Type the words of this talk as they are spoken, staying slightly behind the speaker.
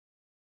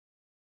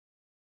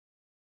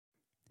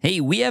Hey,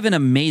 we have an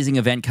amazing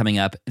event coming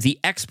up, the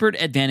Expert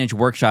Advantage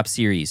Workshop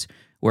Series,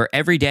 where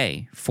every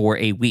day for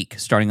a week,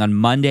 starting on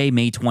Monday,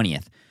 May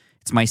 20th,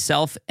 it's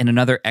myself and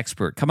another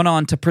expert coming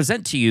on to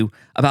present to you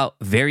about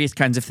various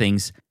kinds of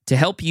things to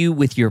help you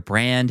with your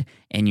brand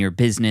and your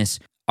business.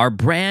 Our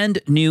brand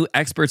new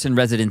experts and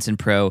residents in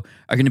Pro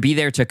are going to be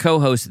there to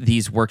co-host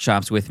these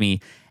workshops with me,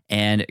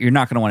 and you're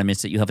not going to want to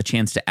miss it. You'll have a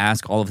chance to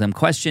ask all of them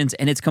questions,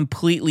 and it's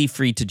completely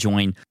free to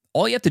join.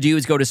 All you have to do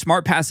is go to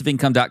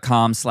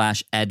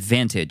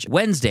smartpassiveincome.com/advantage.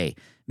 Wednesday,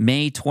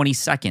 May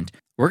 22nd.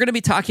 We're going to be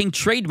talking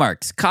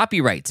trademarks,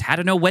 copyrights, how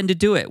to know when to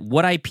do it,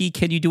 what IP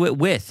can you do it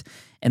with,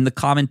 and the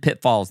common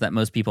pitfalls that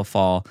most people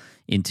fall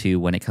into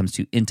when it comes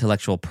to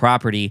intellectual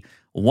property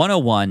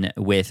 101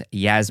 with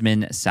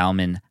Yasmin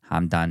Salman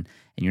Hamdan. And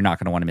you're not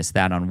going to want to miss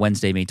that on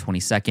Wednesday, May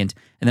 22nd.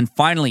 And then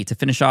finally, to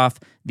finish off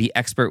the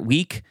Expert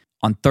Week,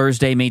 on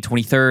Thursday, May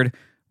 23rd,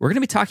 we're going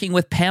to be talking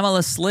with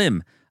Pamela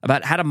Slim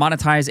about how to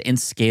monetize and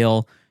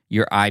scale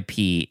your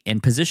IP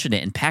and position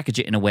it and package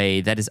it in a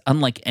way that is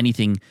unlike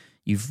anything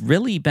you've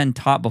really been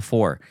taught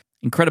before.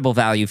 Incredible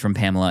value from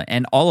Pamela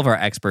and all of our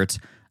experts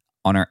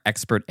on our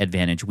Expert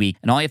Advantage Week.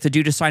 And all you have to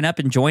do to sign up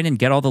and join and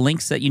get all the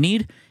links that you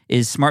need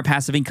is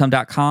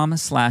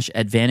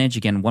smartpassiveincome.com/advantage.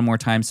 Again, one more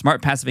time,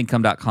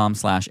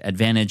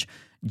 smartpassiveincome.com/advantage.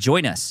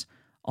 Join us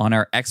on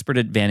our Expert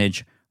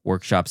Advantage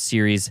Workshop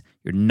Series.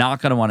 You're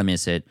not going to want to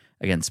miss it.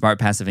 Again,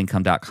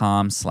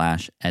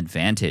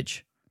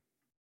 smartpassiveincome.com/advantage.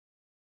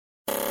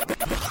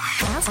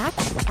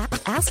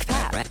 Ask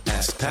Pat.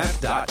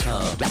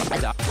 AskPat.com.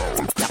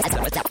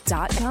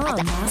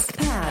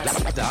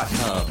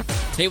 AskPat.com.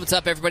 Hey, what's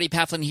up, everybody?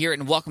 Pat Flynn here,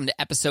 and welcome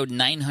to episode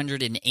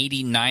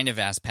 989 of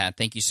Ask Pat.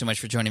 Thank you so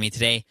much for joining me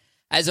today.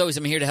 As always,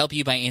 I'm here to help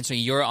you by answering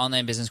your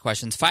online business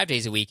questions 5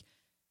 days a week.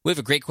 We have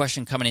a great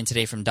question coming in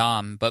today from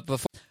Dom. All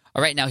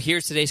right, now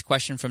here's today's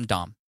question from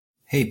Dom.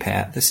 Hey,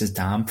 Pat. This is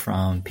Dom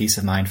from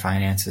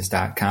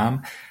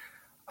peaceofmindfinances.com.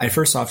 I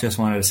first off just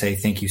wanted to say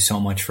thank you so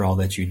much for all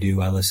that you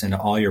do. I listen to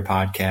all your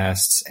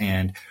podcasts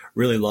and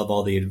really love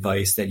all the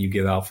advice that you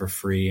give out for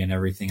free and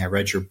everything. I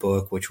read your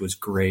book, which was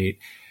great.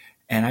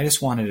 And I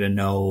just wanted to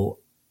know,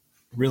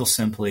 real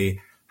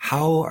simply,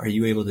 how are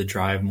you able to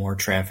drive more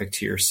traffic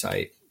to your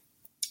site?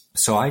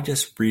 So I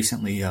just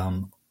recently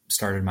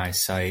started my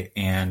site,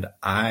 and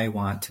I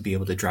want to be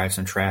able to drive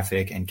some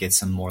traffic and get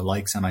some more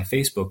likes on my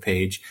Facebook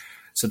page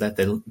so that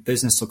the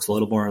business looks a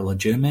little more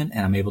legitimate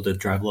and I'm able to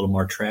drive a little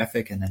more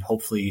traffic and then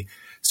hopefully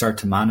start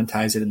to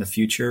monetize it in the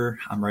future.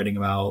 I'm writing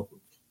about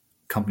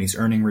companies'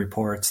 earning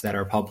reports that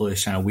are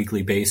published on a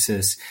weekly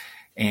basis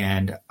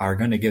and are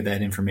going to give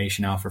that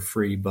information out for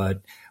free,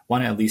 but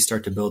want to at least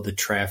start to build the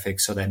traffic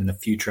so that in the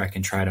future I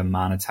can try to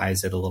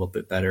monetize it a little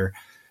bit better.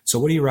 So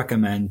what do you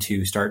recommend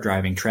to start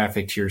driving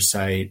traffic to your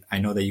site? I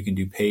know that you can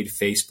do paid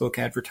Facebook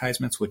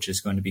advertisements, which is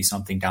going to be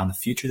something down the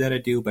future that I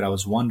do, but I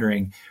was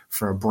wondering,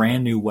 for a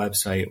brand new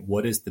website,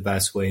 what is the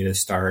best way to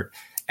start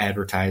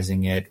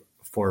advertising it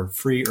for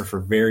free or for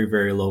very,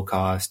 very low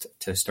cost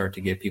to start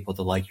to get people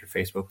to like your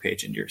Facebook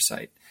page and your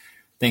site?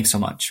 Thanks so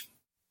much.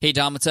 Hey,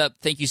 Dom, what's up?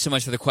 Thank you so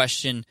much for the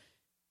question.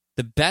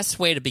 The best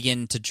way to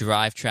begin to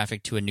drive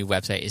traffic to a new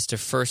website is to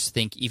first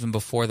think, even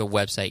before the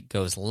website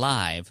goes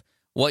live,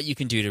 what you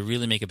can do to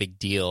really make a big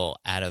deal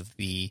out of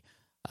the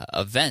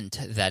event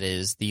that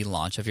is the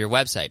launch of your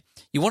website.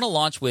 You want to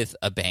launch with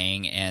a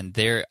bang, and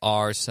there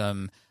are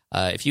some,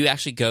 if you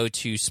actually go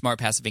to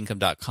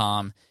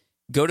smartpassiveincome.com,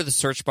 go to the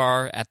search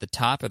bar at the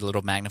top, at a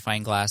little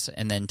magnifying glass,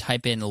 and then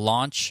type in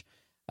launch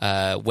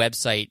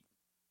website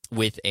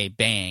with a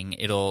bang.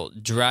 It'll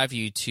drive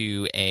you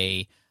to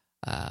a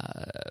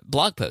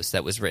blog post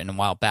that was written a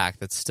while back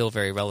that's still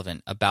very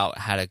relevant about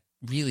how to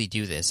really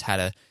do this, how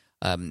to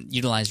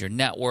utilize your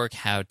network,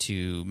 how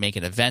to make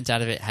an event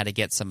out of it, how to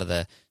get some of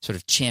the sort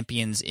of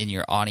champions in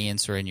your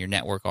audience or in your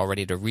network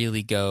already to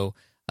really go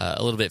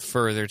a little bit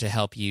further to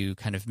help you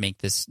kind of make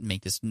this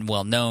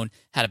well known,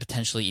 how to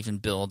potentially even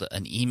build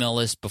an email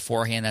list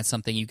beforehand. That's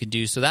something you can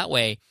do. So that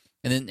way,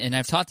 and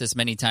I've taught this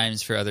many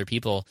times for other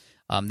people,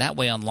 that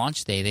way on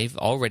launch day, they've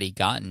already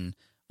gotten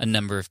a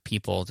number of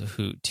people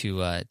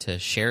to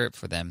share it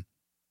for them.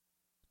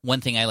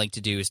 One thing I like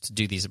to do is to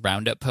do these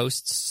roundup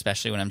posts,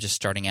 especially when I'm just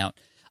starting out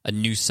a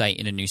new site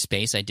in a new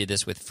space. I did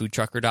this with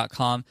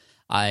foodtrucker.com.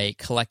 I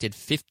collected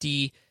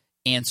 50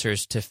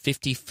 answers to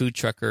 50 food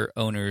trucker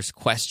owners'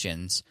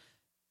 questions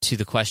to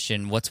the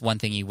question, what's one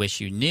thing you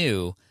wish you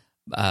knew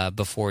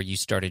before you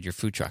started your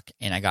food truck?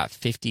 And I got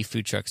 50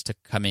 food trucks to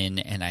come in,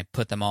 and I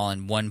put them all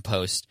in one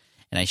post,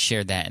 and I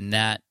shared that. And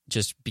that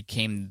just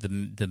became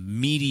the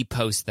meaty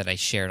post that I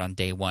shared on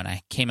day one.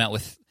 I came out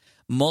with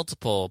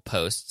multiple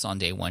posts on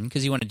day one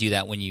because you want to do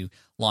that when you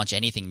launch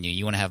anything new.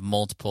 You want to have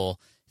multiple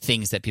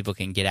things that people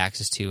can get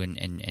access to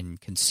and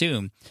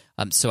consume.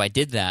 So I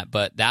did that,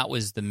 but that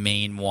was the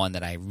main one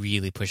that I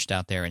really pushed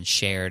out there and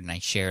shared, and I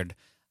shared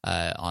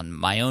on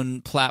my own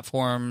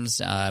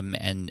platforms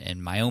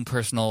and my own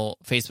personal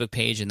Facebook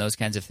page and those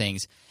kinds of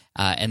things.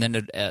 And then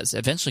it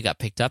eventually got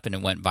picked up and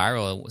it went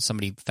viral.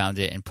 Somebody found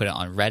it and put it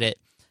on Reddit,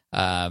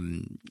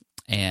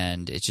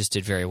 and it just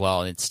did very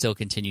well. And it still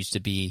continues to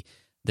be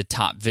the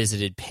top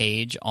visited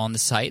page on the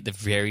site, the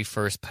very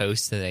first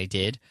post that I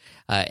did.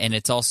 And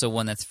it's also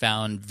one that's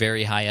found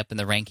very high up in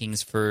the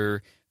rankings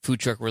for food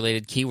truck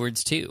related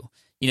keywords too.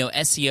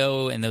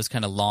 SEO and those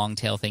kind of long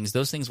tail things,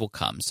 those things will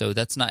come. So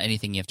that's not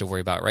anything you have to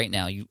worry about right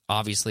now. You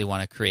obviously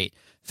want to create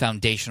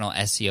foundational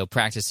SEO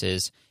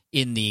practices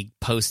in the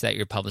post that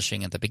you're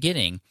publishing at the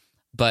beginning.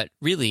 But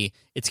really,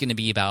 it's going to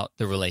be about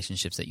the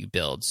relationships that you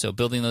build. So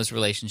building those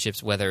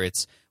relationships, whether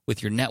it's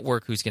with your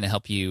network who's going to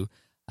help you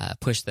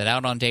push that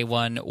out on day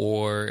one,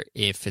 or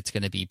if it's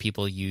going to be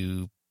people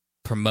you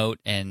promote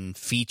and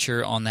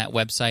feature on that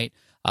website.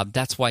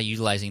 That's why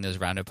utilizing those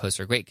roundup posts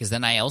are great, because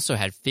then I also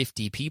had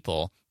 50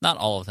 people, not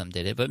all of them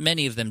did it, but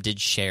many of them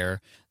did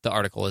share the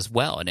article as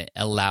well, and it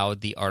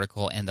allowed the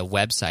article and the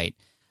website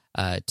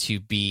to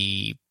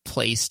be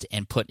placed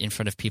and put in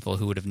front of people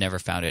who would have never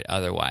found it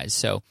otherwise.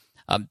 So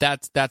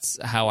that's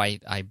how I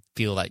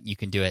feel that you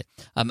can do it.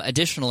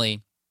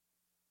 Additionally,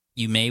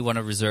 you may want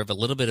to reserve a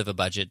little bit of a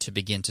budget to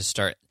begin to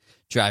start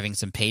driving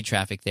some paid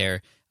traffic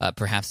there,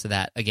 perhaps to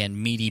that,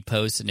 again, meaty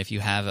post. And if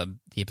you have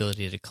the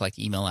ability to collect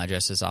email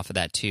addresses off of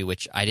that too,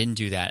 which I didn't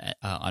do that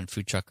on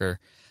Food Trucker.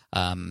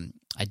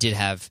 I did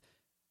have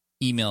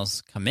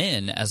emails come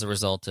in as a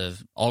result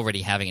of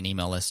already having an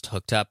email list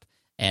hooked up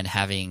and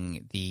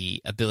having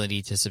the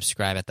ability to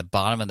subscribe at the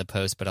bottom of the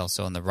post, but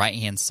also on the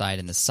right-hand side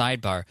in the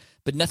sidebar,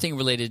 but nothing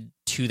related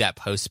to that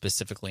post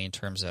specifically in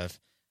terms of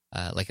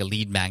like a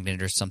lead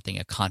magnet or something,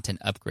 a content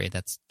upgrade.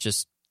 That's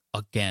just,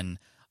 again,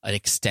 an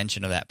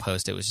extension of that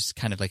post. It was just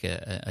kind of like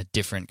a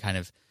different kind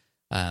of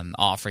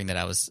offering that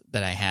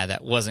I had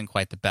that wasn't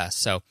quite the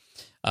best. So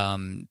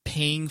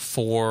paying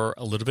for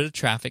a little bit of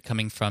traffic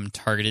coming from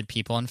targeted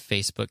people on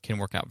Facebook can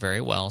work out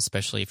very well,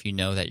 especially if you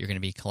know that you're going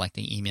to be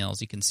collecting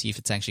emails. You can see if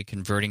it's actually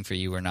converting for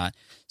you or not.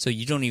 So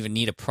you don't even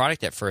need a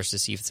product at first to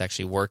see if it's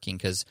actually working,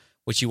 because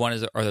what you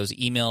want are those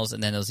emails,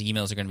 and then those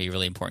emails are going to be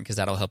really important because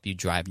that'll help you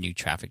drive new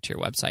traffic to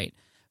your website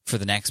for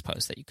the next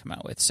post that you come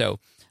out with. So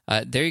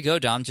there you go,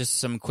 Dom. Just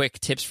some quick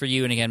tips for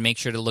you. And again, make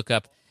sure to look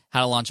up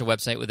how to launch a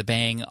website with a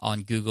bang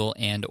on Google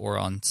and or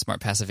on Smart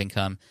Passive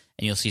Income,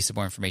 and you'll see some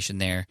more information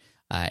there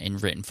in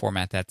written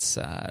format. That's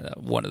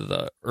one of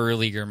the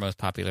earlier, most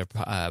popular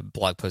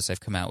blog posts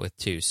I've come out with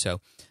too. So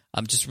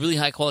just really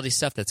high quality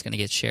stuff that's going to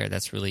get shared.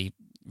 That's really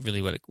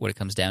what it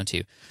comes down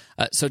to.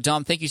 So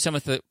Dom, thank you so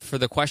much for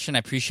the question. I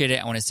appreciate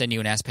it. I want to send you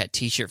an Ask Pat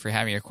t-shirt for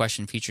having your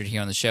question featured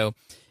here on the show.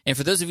 And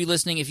for those of you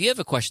listening, if you have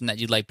a question that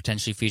you'd like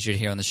potentially featured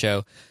here on the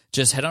show,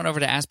 just head on over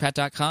to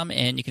askpat.com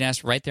and you can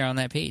ask right there on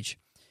that page.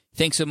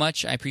 Thanks so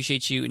much. I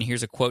appreciate you. And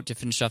here's a quote to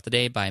finish off the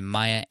day by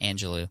Maya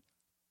Angelou.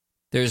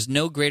 There is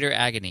no greater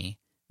agony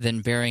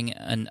than bearing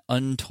an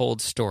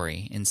untold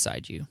story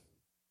inside you.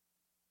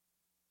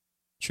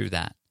 True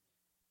that.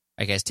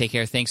 All right, guys, take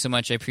care. Thanks so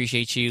much. I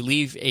appreciate you.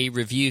 Leave a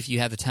review if you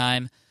have the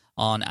time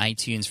on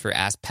iTunes for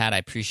Ask Pat. I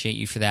appreciate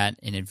you for that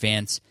in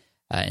advance.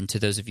 And to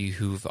those of you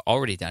who've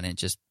already done it,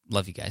 just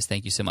love you guys.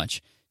 Thank you so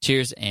much.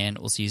 Cheers, and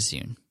we'll see you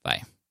soon.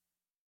 Bye.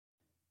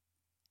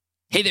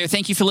 Hey there,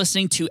 thank you for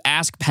listening to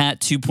Ask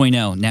Pat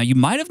 2.0. Now, you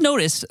might have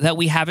noticed that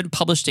we haven't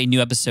published a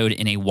new episode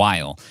in a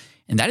while.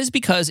 And that is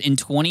because in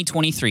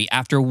 2023,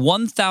 after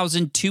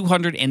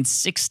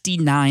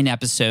 1,269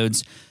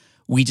 episodes,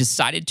 we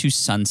decided to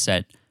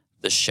sunset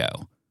the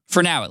show.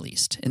 For now, at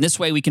least. In this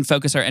way, we can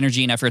focus our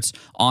energy and efforts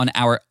on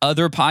our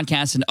other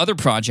podcasts and other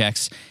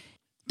projects.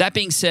 That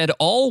being said,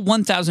 all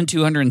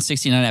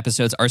 1,269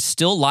 episodes are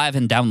still live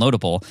and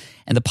downloadable,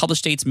 and the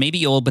published dates may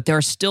be old, but there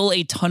are still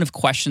a ton of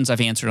questions I've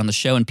answered on the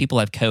show and people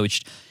I've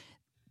coached.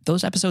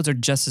 Those episodes are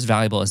just as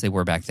valuable as they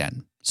were back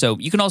then. So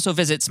you can also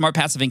visit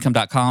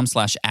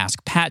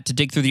smartpassiveincome.com/askpat to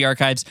dig through the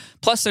archives.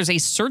 Plus, there's a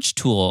search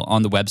tool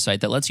on the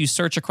website that lets you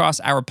search across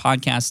our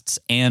podcasts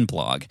and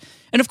blog.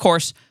 And of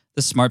course,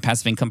 the Smart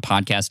Passive Income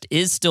podcast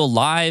is still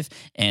live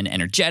and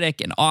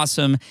energetic and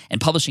awesome and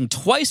publishing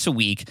twice a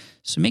week.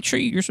 So make sure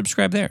you're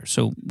subscribed there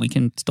so we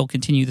can still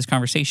continue this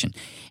conversation.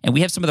 And we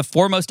have some of the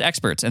foremost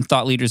experts and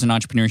thought leaders in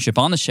entrepreneurship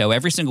on the show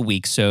every single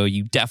week, so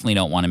you definitely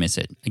don't want to miss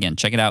it. Again,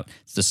 check it out.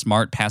 It's the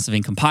Smart Passive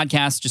Income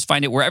podcast. Just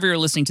find it wherever you're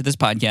listening to this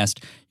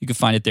podcast. You can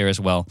find it there as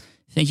well.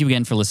 Thank you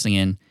again for listening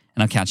in,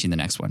 and I'll catch you in the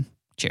next one.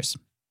 Cheers.